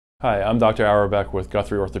Hi, I'm Dr. Auerbach with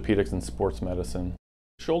Guthrie Orthopedics and Sports Medicine.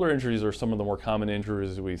 Shoulder injuries are some of the more common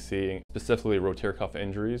injuries we see, specifically rotator cuff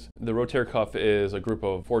injuries. The rotator cuff is a group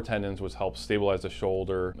of four tendons which help stabilize the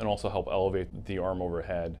shoulder and also help elevate the arm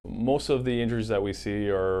overhead. Most of the injuries that we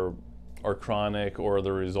see are chronic or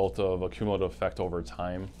the result of a cumulative effect over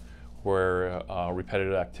time, where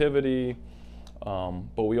repetitive activity,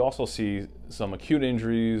 but we also see some acute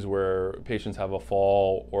injuries where patients have a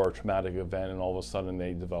fall or a traumatic event and all of a sudden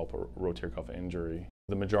they develop a rotator cuff injury.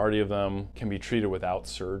 The majority of them can be treated without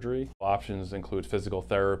surgery. Options include physical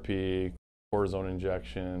therapy, cortisone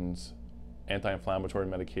injections, anti-inflammatory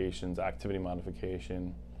medications, activity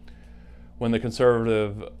modification. When the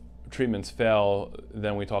conservative treatments fail,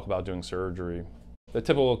 then we talk about doing surgery. The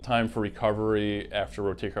typical time for recovery after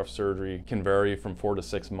rotator cuff surgery can vary from 4 to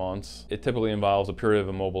 6 months. It typically involves a period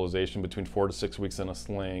of immobilization between 4 to 6 weeks in a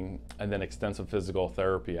sling and then extensive physical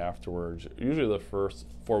therapy afterwards. Usually the first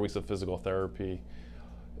 4 weeks of physical therapy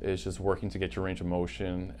is just working to get your range of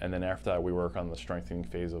motion, and then after that we work on the strengthening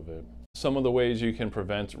phase of it. Some of the ways you can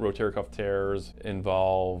prevent rotator cuff tears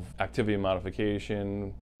involve activity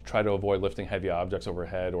modification, try to avoid lifting heavy objects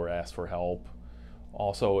overhead or ask for help.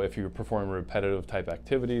 Also, if you're performing repetitive type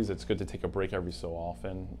activities, it's good to take a break every so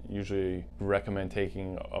often. Usually recommend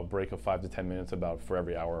taking a break of 5 to 10 minutes about for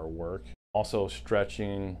every hour of work. Also,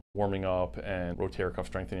 stretching, warming up, and rotator cuff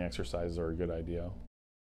strengthening exercises are a good idea.